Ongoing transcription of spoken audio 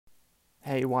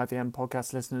Hey YVM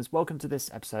podcast listeners, welcome to this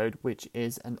episode, which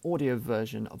is an audio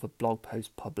version of a blog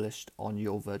post published on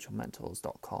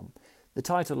yourvirtualmentors.com. The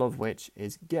title of which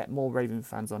is Get More Raving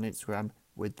Fans on Instagram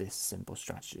with This Simple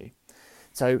Strategy.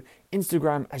 So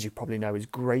Instagram, as you probably know, is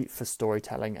great for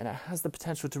storytelling and it has the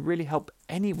potential to really help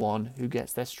anyone who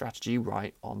gets their strategy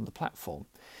right on the platform.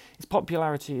 Its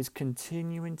popularity is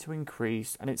continuing to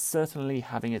increase and it's certainly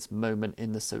having its moment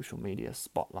in the social media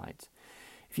spotlight.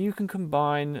 If you can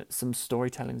combine some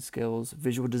storytelling skills,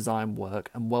 visual design work,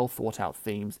 and well thought out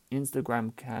themes,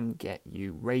 Instagram can get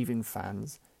you raving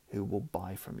fans who will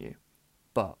buy from you.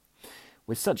 But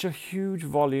with such a huge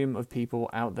volume of people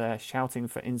out there shouting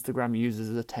for Instagram users'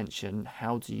 attention,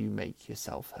 how do you make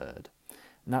yourself heard?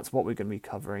 And that's what we're going to be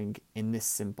covering in this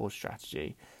simple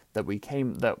strategy that we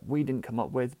didn't come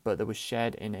up with, but that was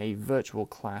shared in a virtual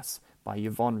class by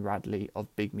Yvonne Radley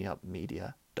of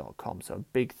BigMeUpMedia.com. So a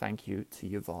big thank you to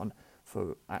Yvonne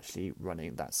for actually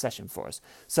running that session for us.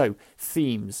 So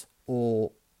themes,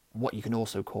 or what you can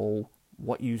also call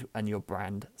what you and your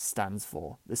brand stands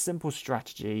for. The simple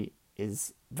strategy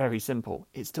is very simple.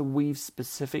 It's to weave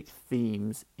specific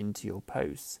themes into your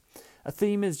posts. A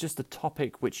theme is just a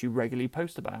topic which you regularly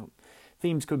post about.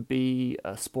 Themes could be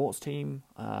a sports team,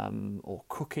 or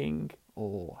cooking,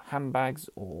 or handbags,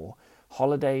 or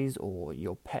holidays, or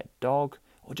your pet dog,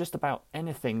 or just about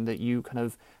anything that you kind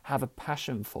of have a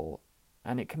passion for.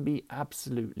 And it can be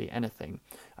absolutely anything.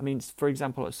 I mean, for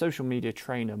example, a social media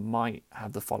trainer might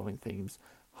have the following themes: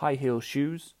 high heel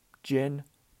shoes, gin,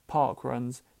 park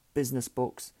runs, business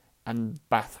books, and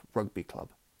Bath Rugby Club.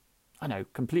 I know,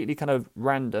 completely kind of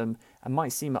random and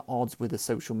might seem at odds with a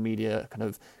social media kind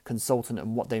of consultant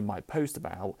and what they might post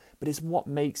about, but it's what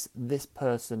makes this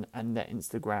person and their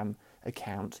Instagram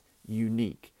account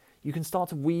unique. You can start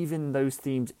to weave in those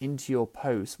themes into your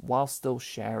posts while still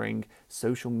sharing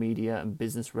social media and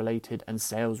business related and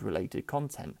sales related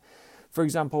content. For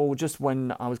example, just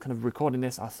when I was kind of recording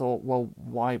this, I thought, well,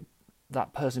 why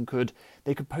that person could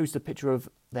post a picture of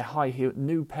their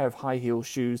new pair of high heel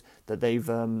shoes that they've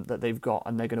got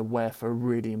and they're going to wear for a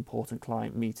really important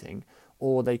client meeting,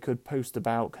 or they could post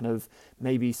about kind of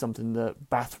maybe something that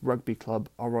Bath Rugby Club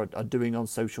are doing on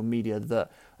social media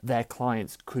that their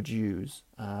clients could use.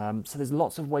 So there's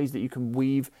lots of ways that you can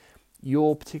weave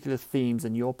your particular themes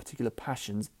and your particular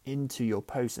passions into your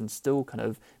posts and still kind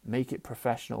of make it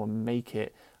professional and make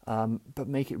it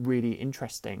really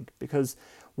interesting. Because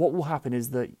what will happen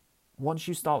is that once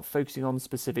you start focusing on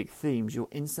specific themes, you'll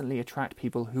instantly attract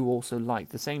people who also like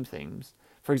the same themes.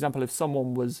 For example, if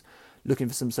someone was looking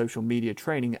for some social media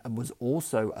training and was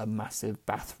also a massive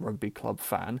Bath Rugby Club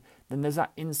fan, then there's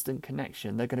that instant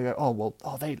connection. They're going to go,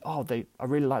 I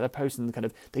really like their post, and kind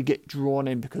of they get drawn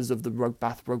in because of the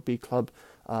Bath Rugby Club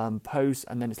post,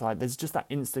 and then it's like there's just that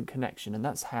instant connection, and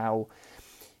that's how,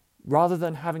 rather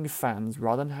than having fans,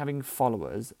 rather than having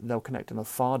followers, they'll connect on a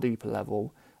far deeper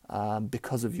level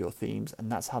because of your themes,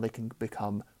 and that's how they can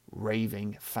become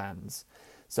raving fans.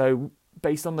 So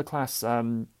based on the class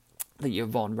that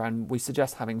Yvonne ran, we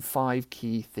suggest having 5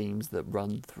 key themes that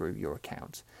run through your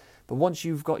account. But once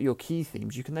you've got your key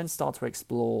themes, you can then start to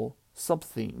explore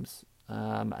sub-themes.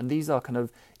 And these are kind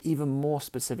of even more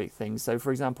specific things. So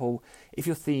for example, if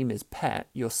your theme is pet,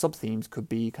 your sub-themes could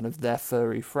be kind of their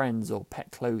furry friends, or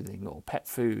pet clothing, or pet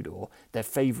food, or their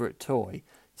favourite toy.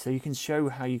 So you can show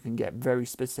how you can get very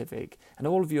specific, and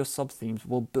all of your sub-themes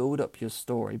will build up your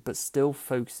story, but still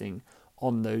focusing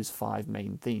on those 5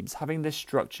 main themes. Having this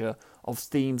structure of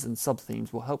themes and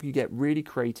sub-themes will help you get really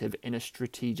creative in a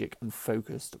strategic and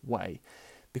focused way.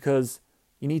 Because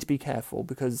you need to be careful,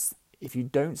 because if you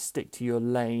don't stick to your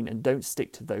lane and don't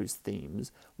stick to those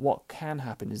themes, what can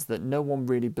happen is that no one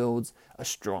really builds a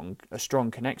strong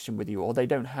connection with you, or they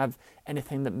don't have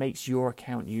anything that makes your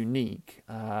account unique.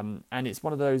 And it's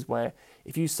one of those where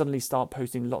if you suddenly start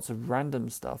posting lots of random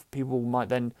stuff, people might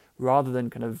then, rather than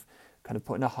kind of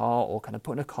putting a heart or kind of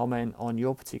putting a comment on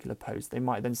your particular post, they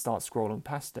might then start scrolling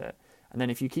past it. And then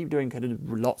if you keep doing kind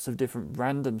of lots of different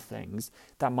random things,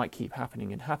 that might keep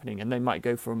happening. And they might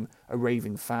go from a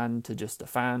raving fan to just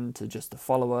a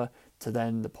follower, to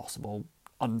then the possible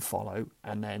unfollow,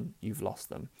 and then you've lost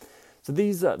them. So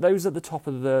those at the top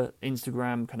of the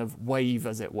Instagram kind of wave,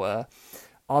 as it were,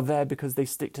 are there because they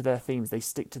stick to their themes, they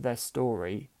stick to their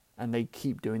story, and they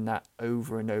keep doing that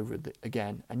over and over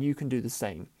again. And you can do the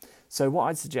same. So what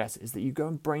I'd suggest is that you go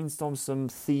and brainstorm some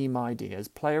theme ideas,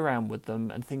 play around with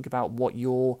them and think about what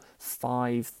your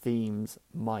 5 themes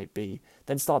might be.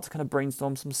 Then start to kind of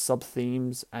brainstorm some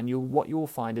sub-themes, and what you'll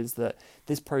find is that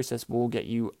this process will get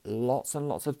you lots and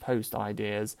lots of post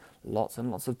ideas, lots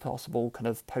and lots of possible kind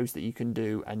of posts that you can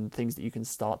do and things that you can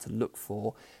start to look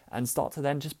for and start to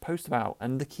then just post about.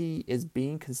 And the key is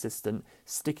being consistent,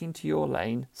 sticking to your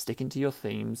lane, sticking to your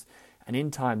themes, and in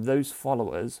time those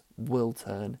followers will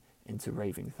turn into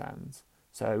raving fans.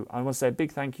 So I want to say a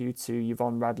big thank you to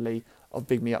Yvonne Radley of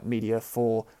Big Me Up Media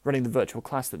for running the virtual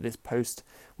class that this post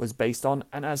was based on.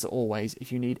 And as always,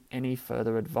 if you need any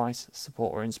further advice,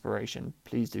 support or inspiration,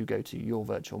 please do go to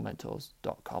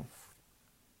yourvirtualmentors.com.